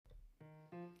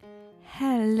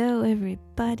Hello,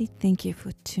 everybody. Thank you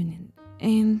for tuning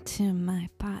into my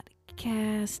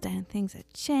podcast. And things are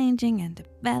changing and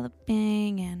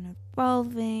developing and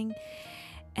evolving.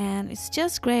 And it's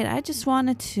just great. I just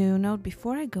wanted to note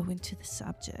before I go into the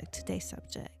subject, today's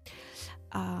subject,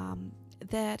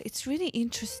 that it's really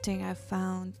interesting. I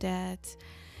found that,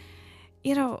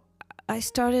 I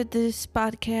started this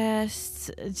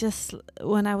podcast just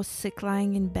when I was sick,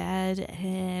 lying in bed,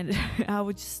 and I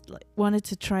would just wanted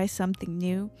to try something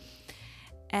new.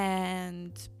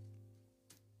 And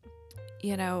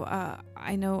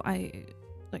I know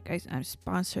I'm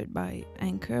sponsored by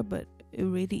Anchor, but it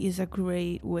really is a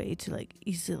great way to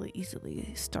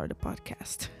easily start a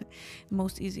podcast.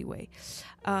 Most easy way.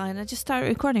 And I just started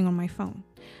recording on my phone.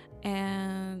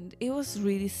 And it was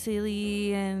really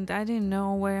silly, and I didn't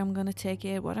know where I'm gonna take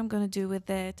it, what I'm gonna do with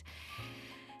it.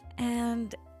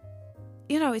 And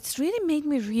it's really made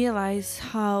me realize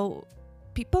how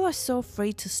people are so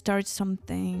afraid to start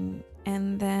something,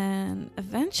 and then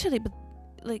eventually,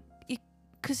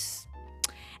 because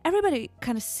everybody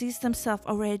kind of sees themselves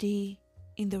already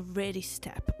in the ready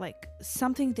step, like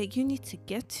something that you need to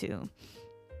get to.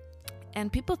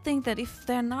 And people think that if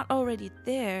they're not already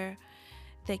there,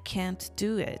 they can't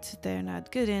do it. They're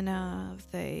not good enough.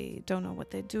 They don't know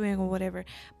what they're doing or whatever.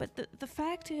 But the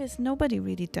fact is, nobody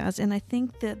really does. And I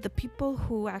think that the people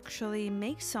who actually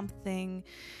make something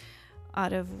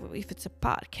out of, if it's a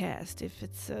podcast, if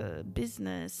it's a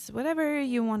business, whatever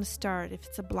you want to start, if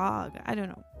it's a blog, I don't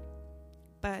know.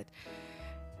 But,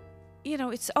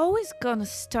 it's always going to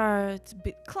start a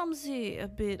bit clumsy, a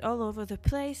bit all over the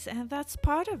place. And that's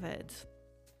part of it.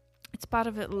 It's part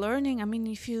of it, learning. I mean,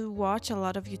 if you watch a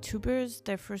lot of YouTubers,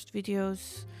 their first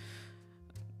videos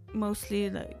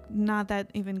mostly not that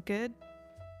even good.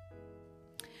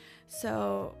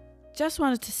 So just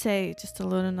wanted to say just a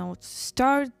little note: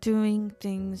 start doing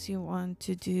things you want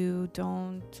to do.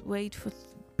 Don't wait for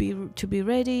to be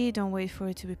ready. Don't wait for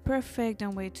it to be perfect.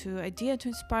 Don't wait to idea to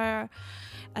inspire.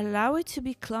 Allow it to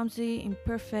be clumsy,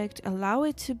 imperfect. Allow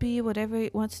it to be whatever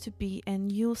it wants to be,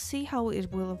 and you'll see how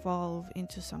it will evolve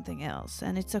into something else.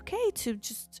 And it's okay to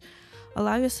just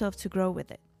allow yourself to grow with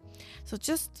it. So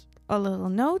just a little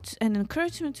note and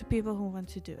encouragement to people who want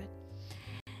to do it.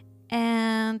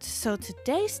 And so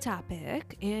today's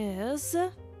topic is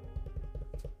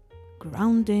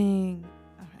grounding.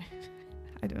 All right.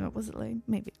 I don't know, was it lame?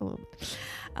 Maybe a little bit.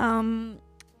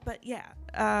 But yeah,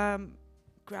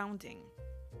 grounding.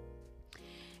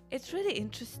 It's really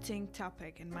interesting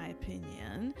topic in my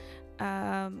opinion,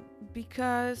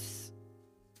 because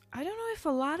I don't know if a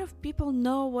lot of people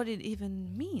know what it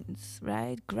even means,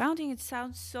 right? Grounding, it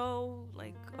sounds so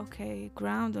like, okay,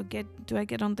 ground, or do I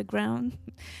get on the ground?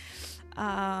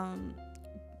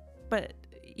 But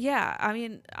yeah, I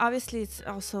mean, obviously it's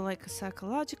also like a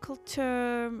psychological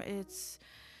term. It's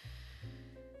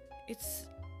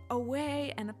a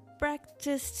way and a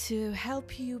practice to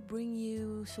help you bring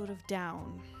you sort of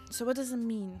down. So what does it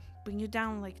mean? Bring you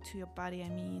down, like, to your body, I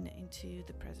mean, into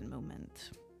the present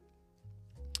moment.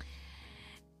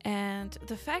 And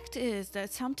the fact is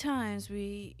that sometimes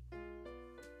we,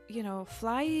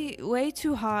 fly way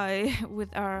too high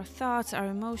with our thoughts, our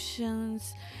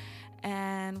emotions.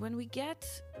 And when we get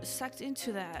sucked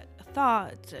into that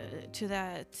thought, to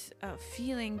that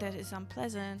feeling that is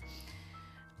unpleasant,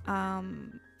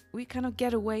 we kind of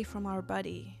get away from our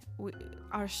body.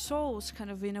 Our souls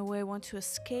kind of, in a way, want to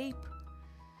escape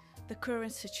the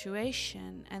current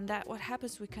situation, and that what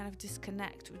happens, we kind of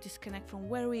disconnect. We disconnect from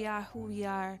where we are, who we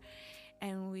are,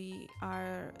 and we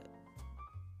are,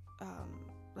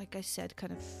 like I said,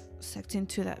 kind of sucked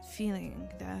into that feeling,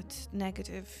 that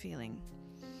negative feeling.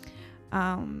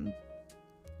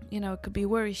 It could be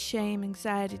worry, shame,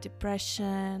 anxiety,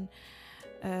 depression,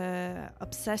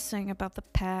 obsessing about the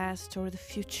past or the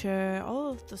future,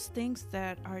 all of those things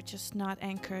that are just not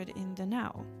anchored in the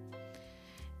now.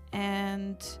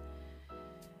 And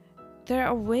there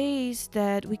are ways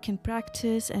that we can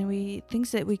practice, and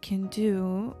things that we can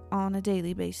do on a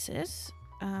daily basis,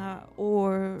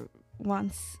 or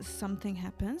once something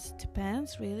happens,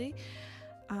 depends really,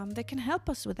 that can help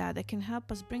us with that. That can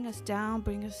help us bring us down,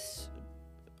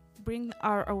 bring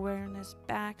our awareness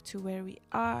back to where we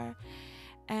are,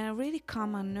 and really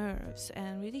calm our nerves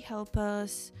and really help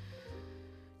us,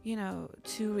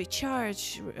 to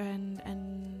recharge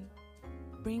and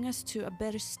bring us to a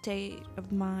better state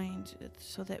of mind,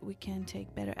 so that we can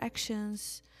take better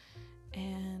actions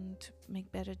and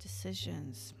make better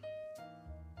decisions.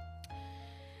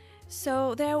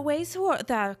 So there are ways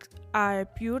that are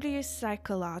purely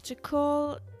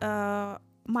psychological.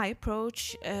 My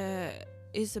approach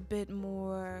is a bit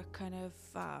more kind of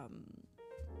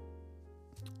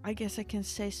I guess I can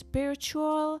say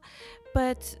spiritual,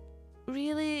 but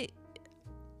really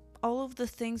all of the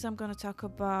things I'm going to talk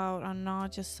about are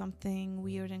not just something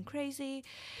weird and crazy.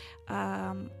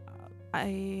 Um,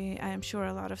 I am sure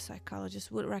a lot of psychologists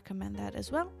would recommend that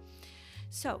as well.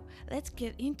 So let's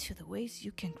get into the ways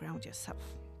you can ground yourself.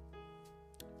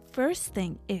 First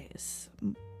thing is,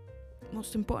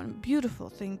 most important, beautiful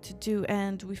thing to do,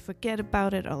 and we forget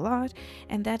about it a lot,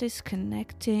 and that is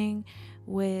connecting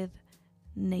with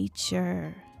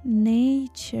nature.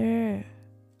 Nature.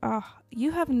 Oh,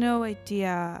 you have no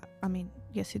idea. I mean,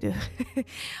 yes, you do.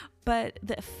 But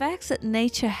the effects that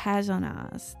nature has on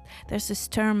us, there's this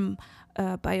term,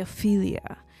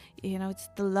 biophilia. It's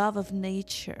the love of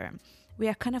nature. We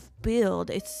are kind of built.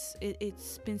 It's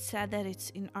been said that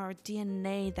it's in our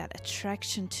DNA, that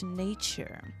attraction to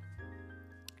nature.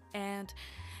 And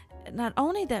not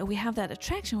only that, we have that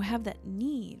attraction, we have that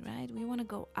need, right? We want to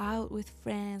go out with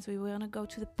friends, we want to go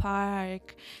to the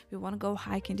park, we want to go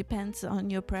hiking. Depends on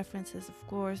your preferences, of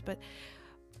course, but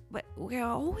we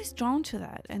are always drawn to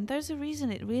that, and there's a reason.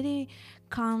 It really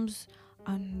calms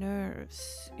our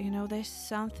nerves. There's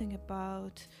something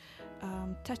about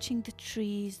touching the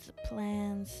trees, the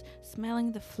plants,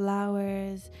 smelling the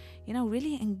flowers,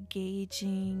 really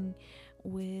engaging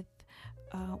with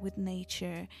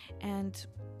nature. And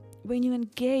when you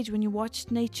engage, when you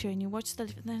watch nature and you watch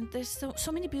then there's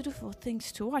so many beautiful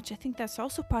things to watch. I think that's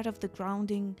also part of the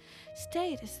grounding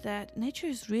state, is that nature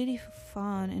is really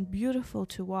fun and beautiful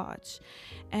to watch,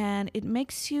 and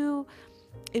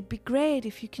it'd be great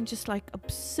if you can just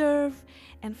observe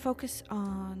and focus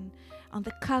on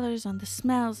the colors, on the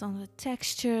smells, on the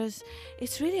textures.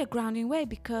 It's really a grounding way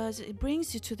because it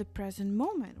brings you to the present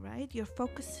moment, right? You're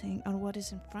focusing on what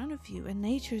is in front of you, and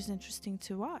nature is interesting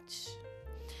to watch.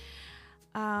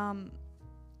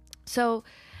 So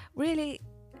really,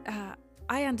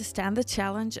 I understand the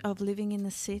challenge of living in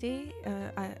the city.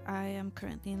 I am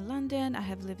currently in London. I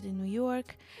have lived in New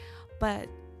York, but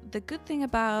the good thing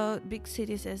about big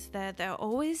cities is that there are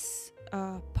always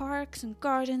parks and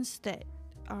gardens that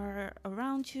are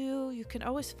around you. You can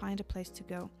always find a place to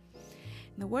go.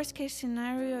 In the worst case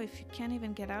scenario, if you can't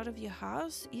even get out of your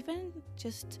house, even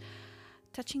just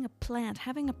touching a plant,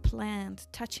 having a plant,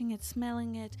 touching it,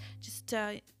 smelling it, just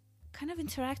kind of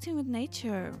interacting with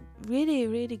nature, really,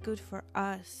 really good for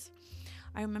us.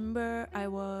 I remember I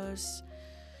was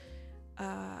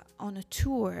on a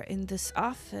tour in this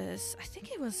office. I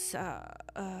think it was a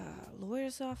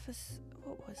lawyer's office.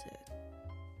 What was it?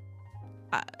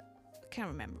 I can't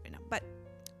remember now. But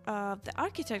the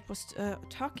architect was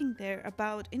talking there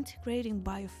about integrating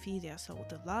biophilia, so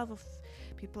the love of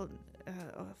people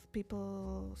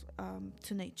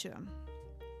to nature,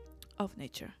 of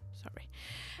nature. Sorry.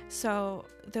 So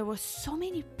there were so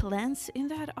many plants in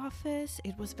that office.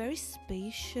 It was very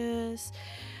spacious.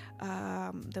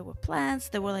 There were plants.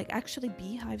 There were actually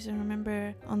beehives, I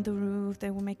remember, on the roof.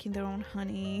 They were making their own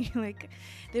honey.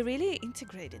 They really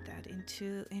integrated that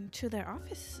into their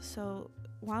office. So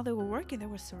while they were working, they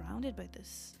were surrounded by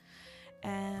this.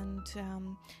 And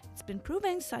it's been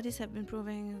proven, studies have been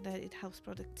proving that it helps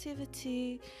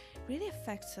productivity, really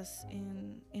affects us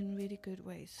in really good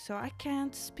ways. So I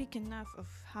can't speak enough of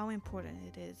how important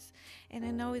it is. And I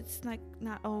know it's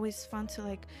not always fun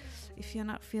to if you're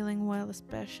not feeling well,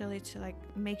 especially to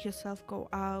make yourself go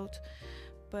out.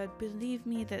 But believe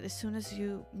me that as soon as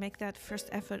you make that first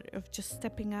effort of just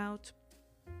stepping out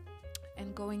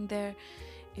and going there,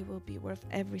 it will be worth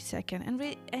every second.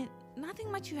 And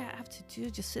nothing much you have to do.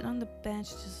 Just sit on the bench,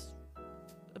 just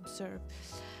observe.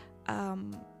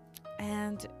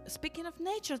 And speaking of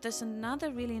nature, there's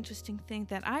another really interesting thing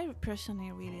that I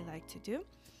personally really like to do,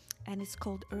 and it's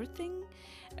called earthing.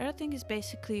 Earthing is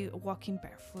basically walking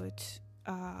barefoot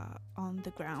on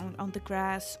the ground, on the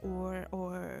grass, or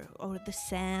the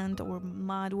sand or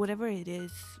mud, whatever it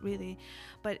is, really.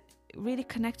 But really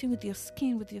connecting with your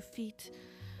skin, with your feet,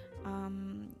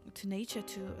 to nature,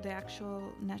 to the actual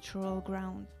natural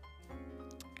ground.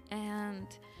 And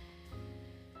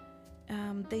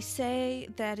they say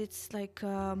that it's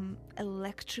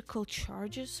electrical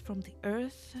charges from the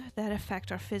earth that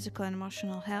affect our physical and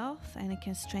emotional health, and it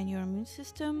can strain your immune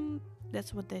system.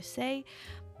 That's what they say.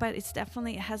 But it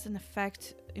has an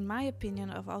effect, in my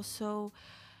opinion, of also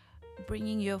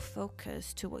bringing your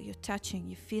focus to what you're touching.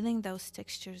 You're feeling those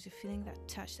textures, you're feeling that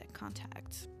touch, that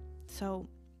contact. So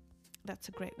that's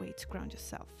a great way to ground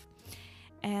yourself.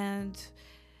 And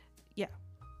yeah,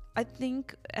 I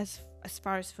think as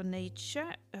far as for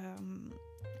nature,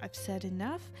 I've said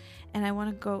enough, and I want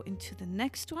to go into the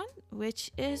next one,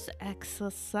 which is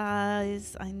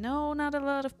exercise. I know not a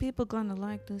lot of people gonna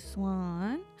like this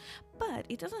one, but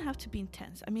it doesn't have to be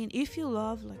intense. I mean, if you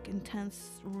love like intense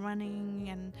running,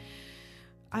 and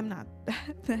I'm not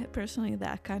personally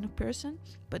that kind of person,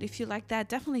 but if you like that,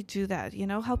 definitely do that. You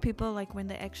know how people, like, when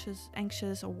they're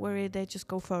anxious or worried, they just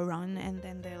go for a run, and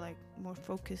then they're like more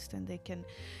focused, and they can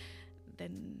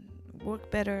then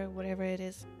work better, whatever it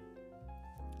is.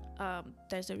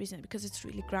 There's a reason, because it's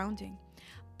really grounding.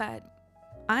 But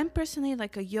I'm personally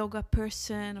like a yoga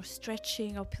person, or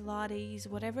stretching, or Pilates,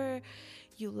 whatever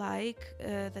you like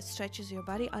that stretches your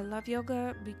body. I love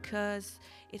yoga because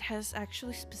it has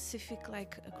actually specific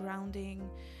like grounding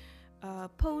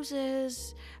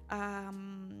poses.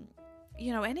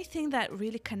 Anything that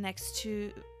really connects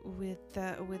to with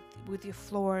your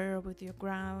floor, with your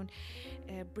ground,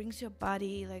 brings your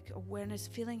body like awareness,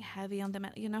 feeling heavy on the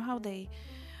mat. You know how they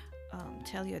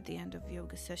tell you at the end of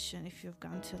yoga session, if you've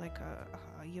gone to like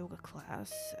a yoga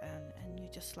class, and you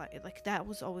just like that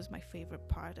was always my favorite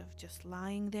part of just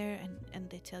lying there, and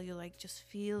they tell you like just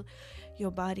feel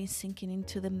your body sinking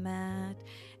into the mat,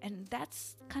 and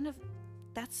that's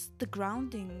the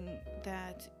grounding,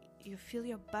 that you feel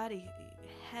your body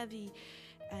heavy,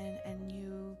 and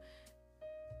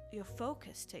your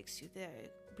focus takes you there.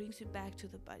 It brings you back to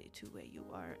the body, to where you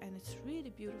are, and it's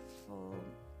really beautiful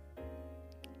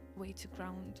way to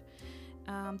ground.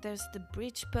 There's the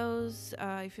bridge pose.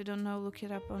 If you don't know, look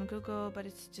it up on Google, but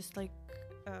it's just like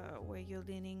where you're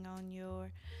leaning on your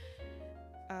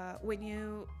when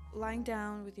you lying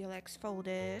down with your legs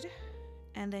folded,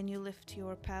 and then you lift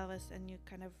your pelvis, and you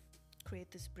kind of create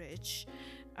this bridge.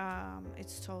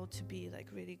 It's told to be like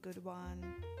really good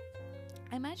one.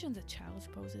 I imagine the child's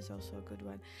pose is also a good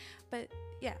one, but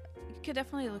yeah, you can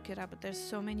definitely look it up. But there's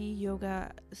so many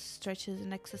yoga stretches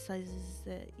and exercises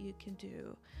that you can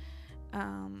do,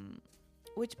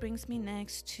 which brings me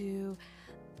next to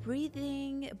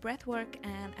breathing, breath work,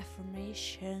 and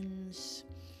affirmations.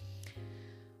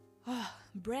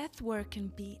 Breath work can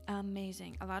be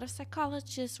amazing. A lot of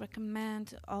psychologists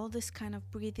recommend all this kind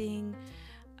of breathing.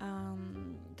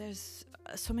 There's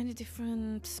so many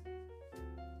different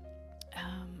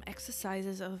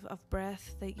exercises of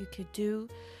breath that you could do.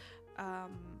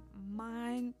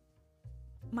 My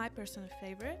personal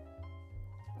favorite,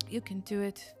 you can do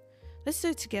it. Let's do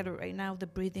it together right now, the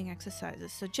breathing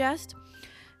exercises. So just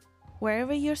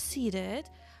wherever you're seated,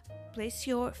 place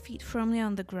your feet firmly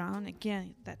on the ground.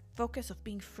 Again, that focus of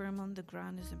being firm on the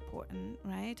ground is important,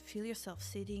 right? Feel yourself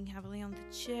sitting heavily on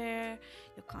the chair,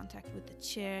 your contact with the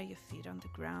chair, your feet on the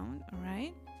ground, all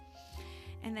right?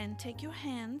 And then take your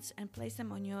hands and place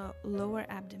them on your lower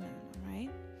abdomen,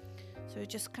 right? So you're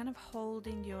just kind of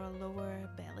holding your lower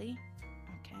belly,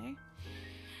 okay?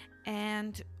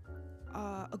 And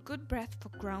a good breath for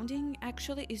grounding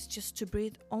actually is just to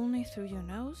breathe only through your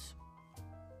nose.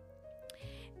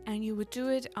 And you would do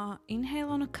it, inhale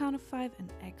on a count of 5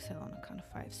 and exhale on a count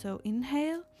of 5. So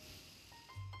inhale,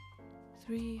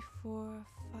 3, 4,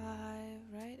 5,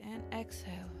 right? And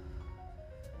exhale,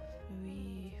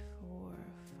 3, 4,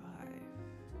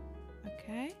 5.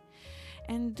 Okay?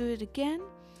 And do it again.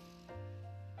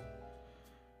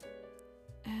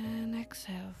 And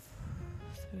exhale,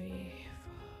 3,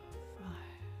 4, 5.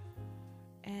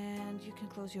 And you can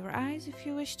close your eyes if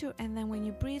you wish to. And then when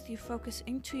you breathe, you focus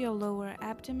into your lower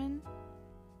abdomen.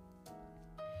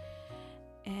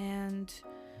 And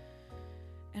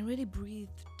really breathe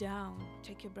down.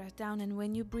 Take your breath down. And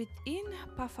when you breathe in,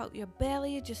 puff out your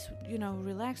belly. Just,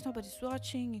 relax. Nobody's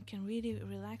watching. You can really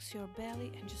relax your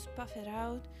belly and just puff it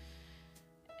out.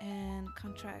 And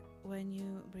contract when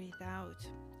you breathe out.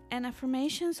 And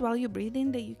affirmations while you're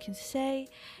breathing that you can say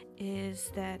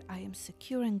is that I am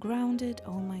secure and grounded.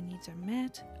 All my needs are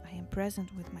met. I am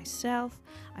present with myself.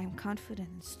 I am confident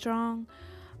and strong.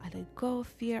 I let go of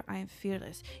fear. I am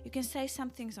fearless. You can say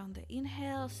some things on the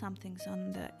inhale, some things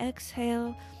on the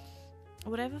exhale,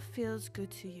 whatever feels good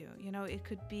to you. It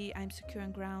could be I'm secure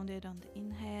and grounded on the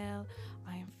inhale.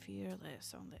 I am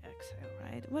fearless on the exhale,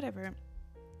 right? Whatever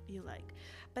you like.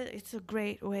 But it's a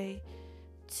great way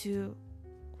to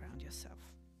ground yourself.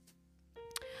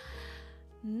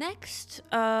 Next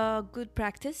good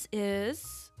practice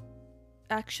is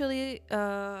actually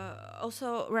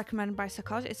also recommended by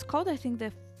psychologists. It's called, I think,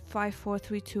 the 5, 4,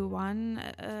 3, 2, 1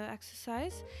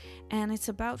 exercise, and it's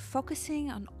about focusing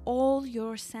on all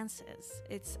your senses.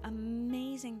 It's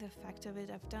amazing, the effect of it.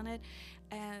 I've done it,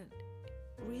 and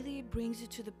really brings you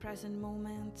to the present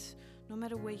moment, no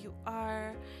matter where you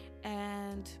are,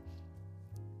 and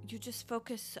you just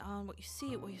focus on what you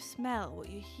see, what you smell, what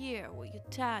you hear, what you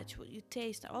touch, what you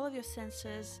taste, all of your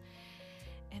senses,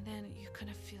 and then you kind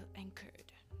of feel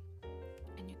anchored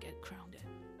and you get grounded.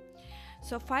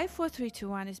 So 5, 4, 3, 2,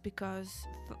 1 is because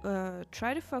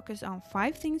try to focus on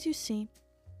 5 things you see,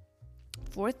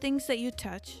 4 things that you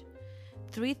touch,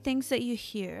 3 things that you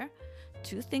hear,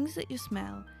 2 things that you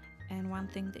smell, and 1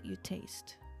 thing that you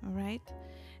taste. All right.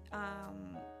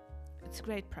 It's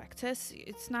great practice.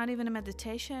 It's not even a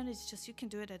meditation. It's just you can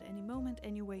do it at any moment,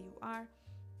 anywhere you are.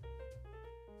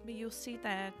 But you'll see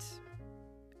that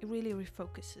it really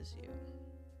refocuses you.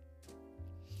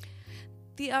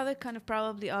 The other kind of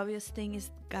probably obvious thing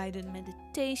is guided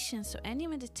meditation. So any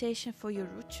meditation for your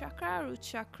root chakra. Root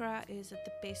chakra is at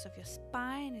the base of your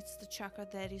spine. It's the chakra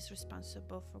that is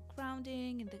responsible for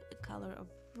grounding in the color of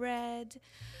red.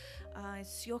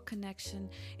 It's your connection.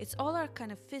 It's all our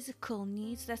kind of physical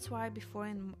needs. That's why before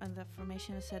in the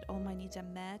affirmation I said all my needs are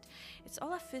met. It's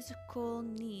all our physical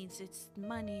needs. It's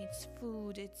money, it's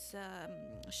food, it's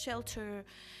shelter.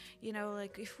 You know,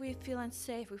 like if we feel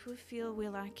unsafe, if we feel we're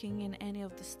lacking in any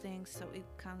of these things, so it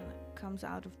comes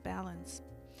out of balance.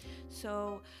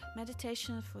 So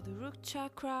meditation for the root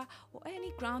chakra or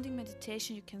any grounding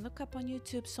meditation you can look up on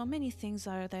YouTube. So many things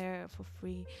are there for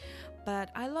free.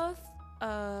 But I love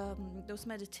those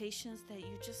meditations that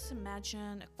you just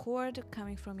imagine a cord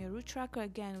coming from your root chakra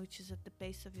again, which is at the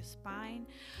base of your spine,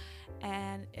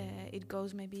 and it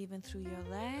goes maybe even through your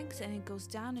legs, and it goes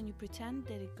down, and you pretend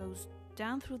that it goes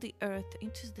down through the earth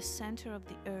into the center of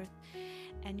the earth,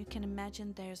 and you can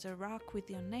imagine there's a rock with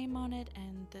your name on it,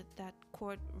 and that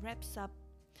cord wraps up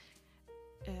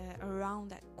around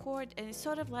that cord, and it's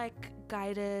sort of like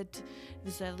guided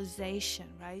visualization,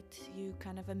 right? You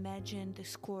kind of imagine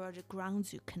this cord, it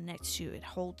grounds you, connects you, it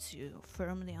holds you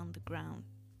firmly on the ground.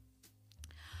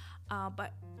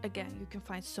 But again, you can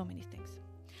find so many things.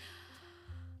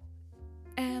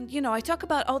 And you know, I talk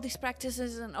about all these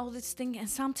practices and all these things, and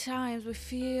sometimes we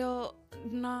feel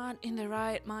not in the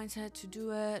right mindset to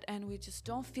do it, and we just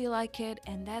don't feel like it,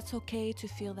 and that's okay to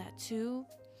feel that too.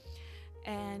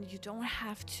 And you don't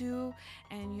have to,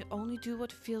 and you only do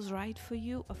what feels right for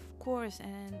you, of course,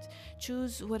 and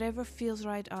choose whatever feels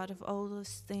right out of all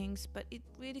those things. But it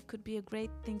really could be a great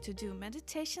thing to do.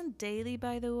 Meditation daily,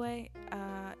 by the way,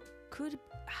 could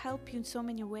help you in so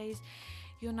many ways.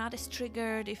 You're not as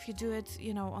triggered if you do it,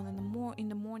 you know, in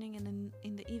the morning and then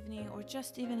in the evening, or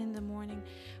just even in the morning.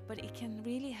 But it can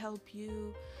really help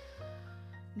you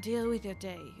deal with your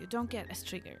day. You don't get as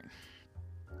triggered.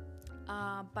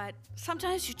 But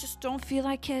sometimes you just don't feel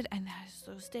like it, and there's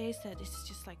those days that it's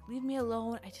just like, leave me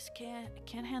alone. I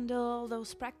can't handle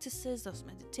those practices, those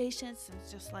meditations. And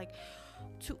it's just like,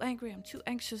 I'm too angry, I'm too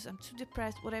anxious, I'm too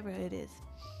depressed, whatever it is.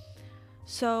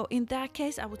 So in that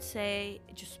case, I would say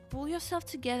just pull yourself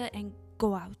together and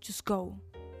go out. Just go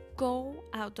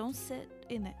out. Don't sit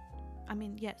in it. I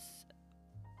mean, yes.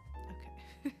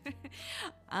 Okay.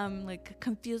 I'm like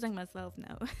confusing myself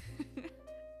now.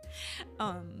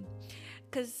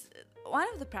 Because one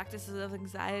of the practices of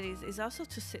anxieties is also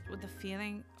to sit with the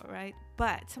feeling, right?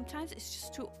 But sometimes it's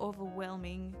just too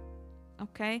overwhelming.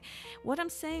 Okay, what I'm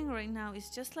saying right now is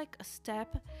just like a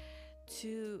step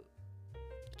to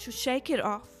shake it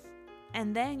off,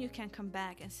 and then you can come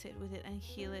back and sit with it and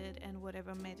heal it and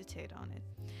whatever, meditate on it.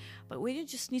 But when you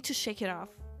just need to shake it off,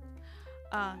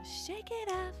 shake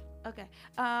it off. Okay,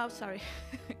 sorry.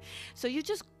 So you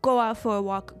just go out for a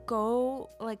walk. Go,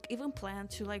 like, even plan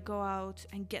to like go out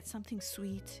and get something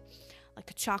sweet, like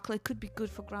a chocolate. Could be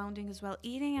good for grounding as well.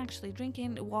 Eating, actually,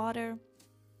 drinking water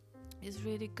is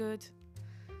really good.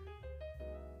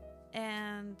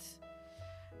 And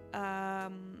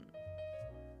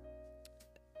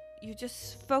you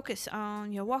just focus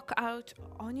on your walk out,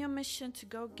 on your mission to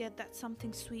go get that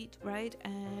something sweet, right?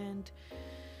 And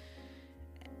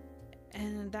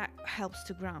that helps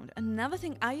to ground. Another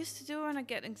thing I used to do when I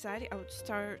get anxiety, I would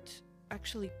start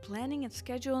actually planning and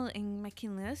scheduling,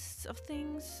 making lists of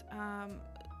things.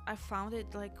 I found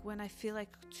it like when I feel like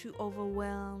too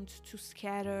overwhelmed, too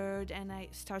scattered, and I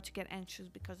start to get anxious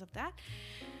because of that,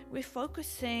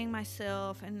 refocusing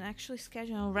myself and actually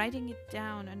scheduling, writing it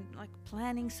down and like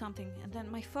planning something, and then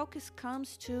my focus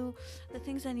comes to the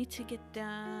things I need to get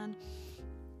done.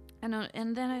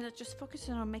 And then I just focus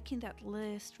on making that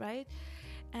list, right?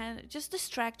 And just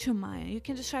distract your mind. You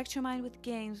can distract your mind with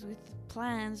games, with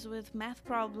plans, with math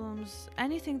problems,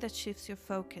 anything that shifts your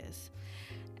focus.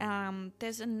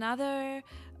 There's another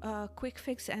quick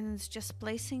fix, and it's just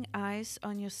placing ice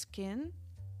on your skin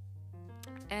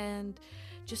and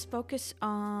just focus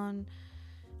on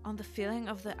the feeling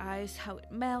of the ice, how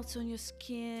it melts on your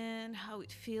skin, how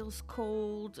it feels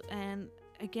cold. And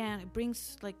again, it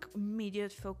brings like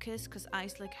immediate focus, because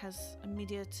ice like has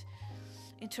immediate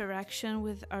interaction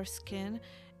with our skin,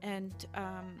 and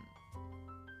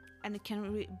and it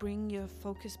can bring your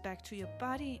focus back to your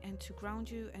body and to ground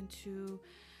you and to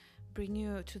bring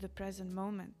you to the present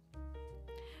moment.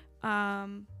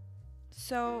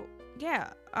 So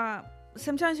yeah,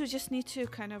 sometimes we just need to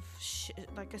kind of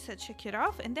like I said, check it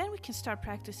off, and then we can start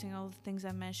practicing all the things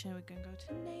I mentioned. We can go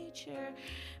to nature,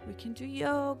 we can do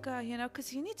yoga,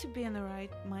 because you need to be in the right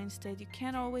mind state. You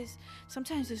can't always,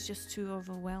 sometimes it's just too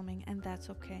overwhelming, and that's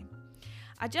okay.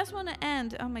 I just want to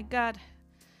end, oh my god,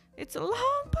 it's a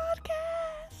long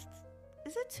podcast.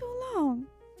 Is it too long?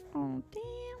 Oh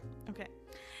damn. Okay,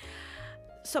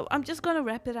 so I'm just gonna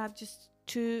wrap it up, just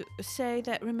to say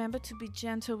that remember to be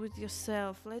gentle with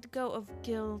yourself. Let go of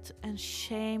guilt and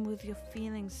shame with your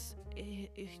feelings.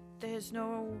 If there's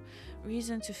no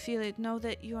reason to feel it, know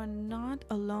that you are not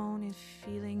alone in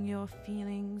feeling your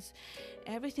feelings.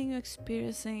 Everything you're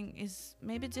experiencing is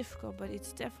maybe difficult, but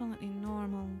it's definitely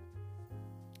normal.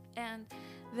 And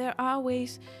there are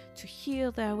ways to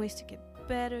heal, there are ways to get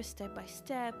better step by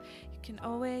step. You can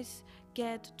always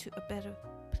get to a better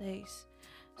place.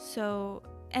 So,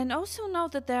 and also know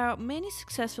that there are many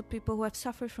successful people who have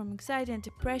suffered from anxiety and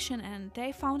depression, and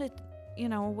they found it,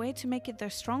 a way to make it their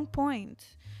strong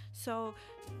point. So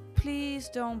please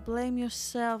don't blame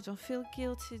yourself, don't feel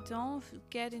guilty, don't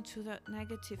get into that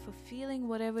negative for feeling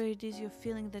whatever it is you're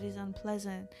feeling that is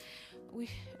unpleasant. We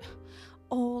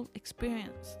all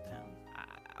experience them,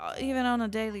 even on a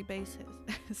daily basis.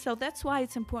 So that's why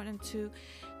it's important to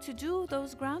do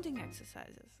those grounding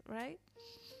exercises, right?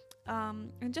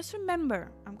 And just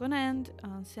remember, I'm gonna end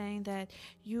on saying that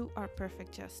you are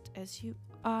perfect just as you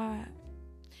are.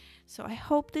 So I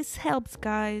hope this helps,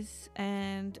 guys,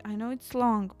 and I know it's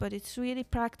long, but it's really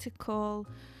practical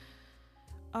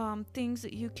things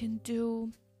that you can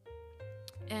do,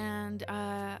 and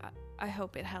I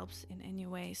hope it helps in any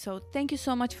way. So thank you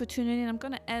so much for tuning in. I'm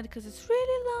gonna end because it's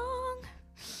really long.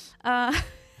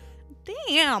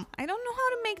 Damn, I don't know how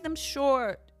to make them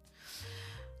short,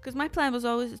 because my plan was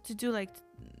always to do like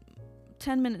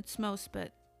 10 minutes most,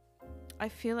 but I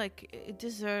feel like it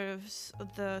deserves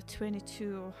the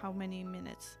 22 or how many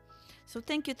minutes. So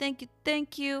thank you.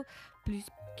 Please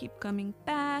keep coming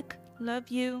back. Love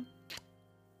you.